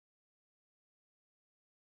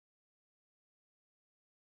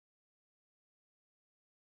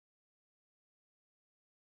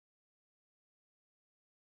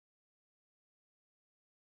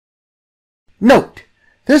Note: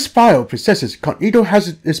 this file possesses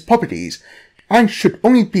cognitohazardous properties and should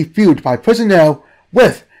only be viewed by personnel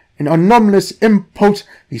with an anomalous impulse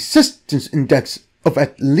resistance index of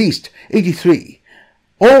at least 83.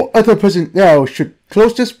 All other personnel should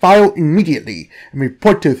close this file immediately and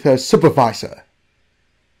report to their supervisor.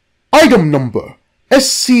 Item Number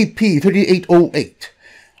SCP-3808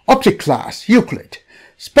 Object Class Euclid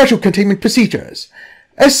Special Containment Procedures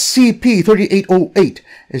SCP-3808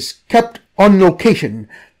 is kept on location,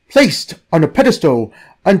 placed on a pedestal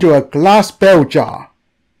under a glass bell jar.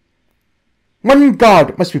 One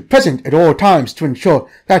guard must be present at all times to ensure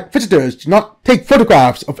that visitors do not take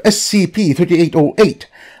photographs of SCP-3808,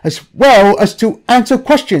 as well as to answer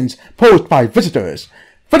questions posed by visitors.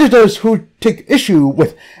 Visitors who take issue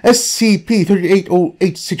with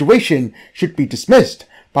SCP-3808's situation should be dismissed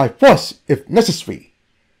by force if necessary.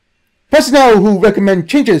 Personnel who recommend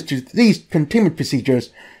changes to these containment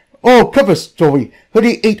procedures or cover story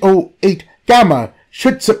 3808 Gamma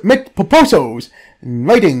should submit proposals in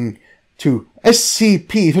writing to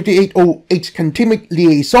SCP-3808's containment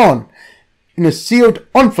liaison in a sealed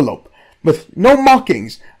envelope with no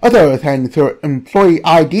markings other than their employee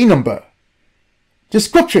ID number.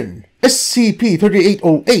 Description: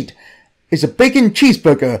 SCP-3808 is a bacon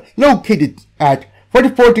cheeseburger located at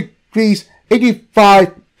 44 degrees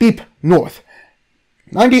 85 beep north,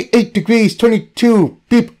 98 degrees 22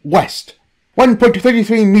 beep west,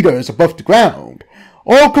 1.33 meters above the ground.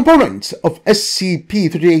 All components of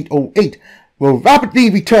SCP-3808 will rapidly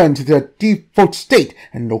return to their default state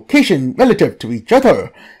and location relative to each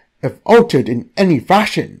other, if altered in any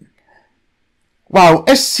fashion. While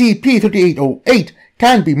SCP-3808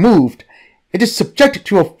 can be moved, it is subject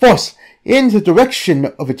to a force in the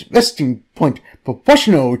direction of its resting point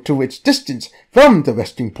proportional to its distance from the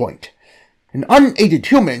resting point. An unaided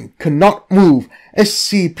human cannot move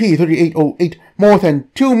SCP-3808 more than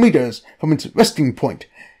 2 meters from its resting point.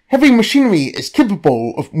 Heavy machinery is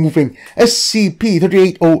capable of moving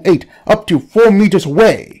SCP-3808 up to 4 meters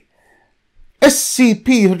away.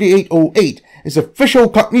 SCP-3808 is a visual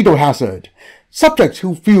cognitohazard. Subjects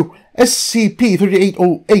who view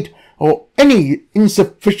SCP-3808 or any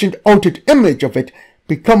insufficient altered image of it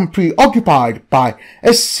become preoccupied by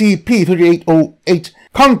SCP-3808's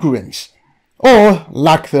congruence, or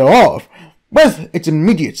lack thereof, with its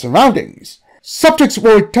immediate surroundings. Subjects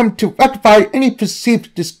will attempt to rectify any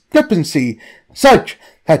perceived discrepancy such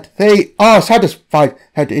that they are satisfied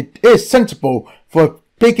that it is sensible for a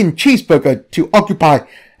bacon cheeseburger to occupy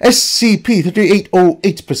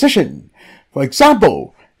SCP-3808's position. For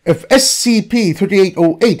example, if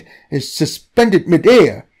SCP-3808 is suspended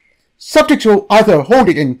mid-air, subjects will either hold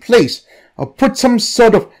it in place or put some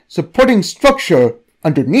sort of supporting structure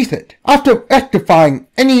underneath it. After rectifying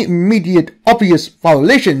any immediate obvious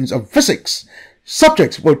violations of physics,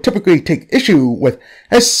 subjects will typically take issue with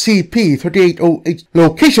SCP-3808's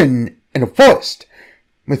location in a forest,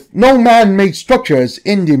 with no man-made structures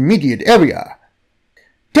in the immediate area.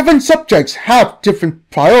 Different subjects have different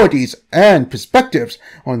priorities and perspectives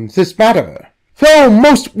on this matter, though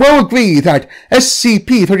most will agree that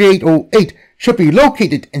SCP-3808 should be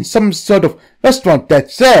located in some sort of restaurant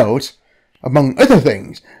that sells, among other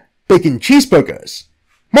things, bacon cheeseburgers.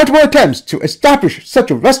 Multiple attempts to establish such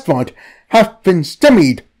a restaurant have been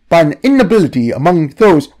stymied by an inability among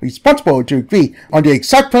those responsible to agree on the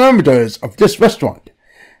exact parameters of this restaurant.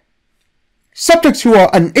 Subjects who are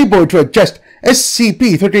unable to adjust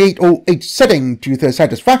SCP-3808's setting to their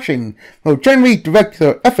satisfaction will generally direct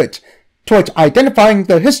their efforts towards identifying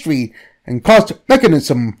the history and cost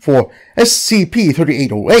mechanism for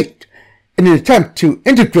SCP-3808 in an attempt to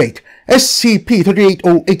integrate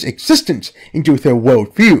SCP-3808's existence into their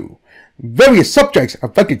worldview. Various subjects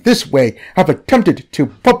affected this way have attempted to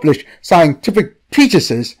publish scientific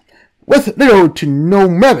treatises with little to no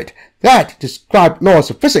merit that describe laws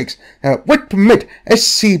of physics that would permit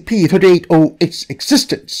SCP-3808's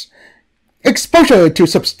existence. Exposure to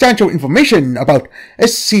substantial information about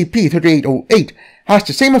SCP-3808 has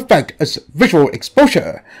the same effect as visual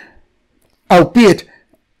exposure, albeit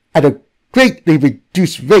at a greatly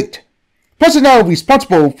reduced rate. Personnel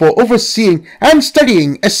responsible for overseeing and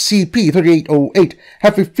studying SCP-3808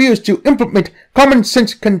 have refused to implement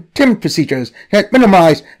common-sense containment procedures that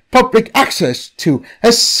minimize public access to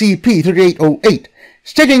SCP-3808,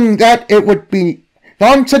 stating that it would be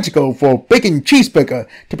nonsensical for a bacon cheeseburger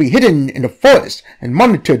to be hidden in the forest and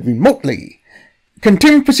monitored remotely.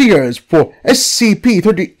 Containment procedures for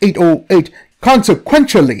SCP-3808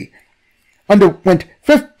 consequentially underwent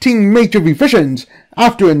 15 major revisions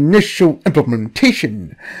after initial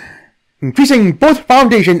implementation. increasing both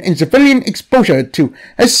Foundation and civilian exposure to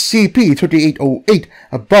SCP-3808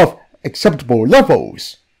 above acceptable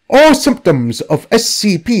levels. All symptoms of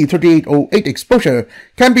SCP-3808 exposure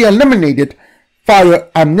can be eliminated via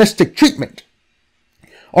amnestic treatment.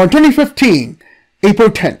 On 2015, April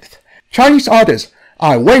 10th, Chinese artist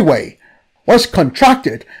Ai Weiwei was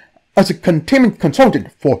contracted as a containment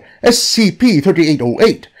consultant for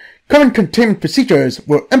SCP-3808. Current containment procedures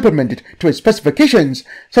were implemented to its specifications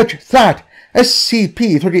such that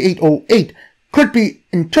SCP-3808 could be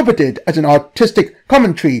interpreted as an artistic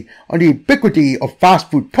commentary on the ubiquity of fast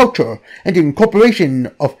food culture and the incorporation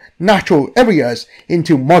of natural areas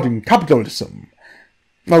into modern capitalism.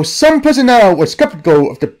 Now, some personnel were skeptical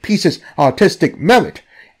of the piece's artistic merit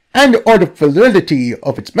and/or the validity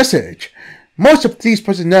of its message. Most of these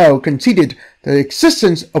personnel conceded the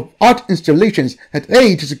existence of art installations that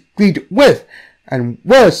they disagreed with and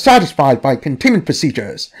were satisfied by containment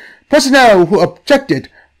procedures. Personnel who objected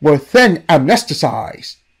were then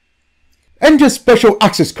amnesticized. Enter Special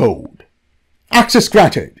Access Code. Access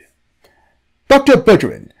granted. Dr.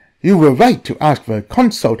 Bergeron, you were right to ask for a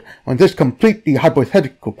consult on this completely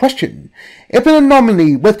hypothetical question. If an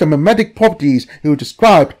anomaly with the mimetic properties you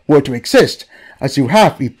described were to exist, as you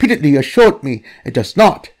have repeatedly assured me it does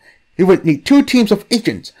not, you would need 2 teams of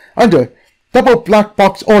agents under double black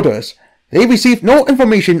box orders. They receive no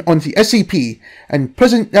information on the SCP, and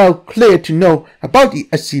personnel cleared to know about the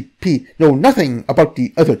SCP know nothing about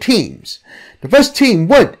the other teams. The first team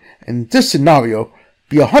would, in this scenario,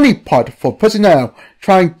 be a honeypot for personnel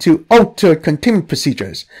trying to alter containment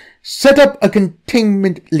procedures. Set up a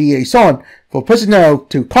containment liaison for personnel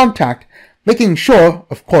to contact, making sure,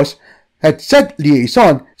 of course, that said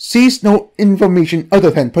liaison sees no information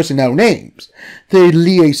other than personnel names. The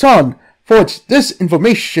liaison forwards this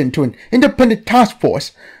information to an independent task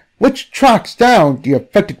force, which tracks down the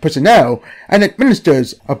affected personnel and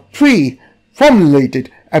administers a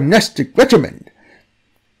pre-formulated amnestic regimen.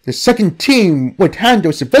 The second team would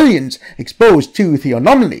handle civilians exposed to the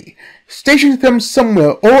anomaly. Station them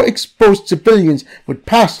somewhere all exposed civilians would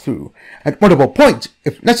pass through, at multiple points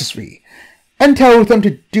if necessary, and tell them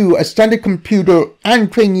to do a standard computer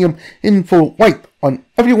and cranium info wipe on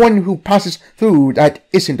everyone who passes through that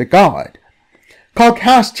isn't a guard.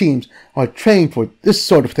 Carcass teams are trained for this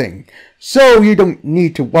sort of thing, so you don't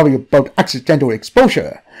need to worry about accidental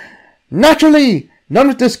exposure. Naturally, none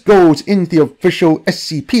of this goes in the official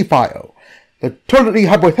SCP file, the totally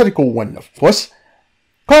hypothetical one, of course.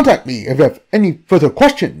 Contact me if you have any further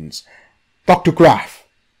questions. Dr. Graff.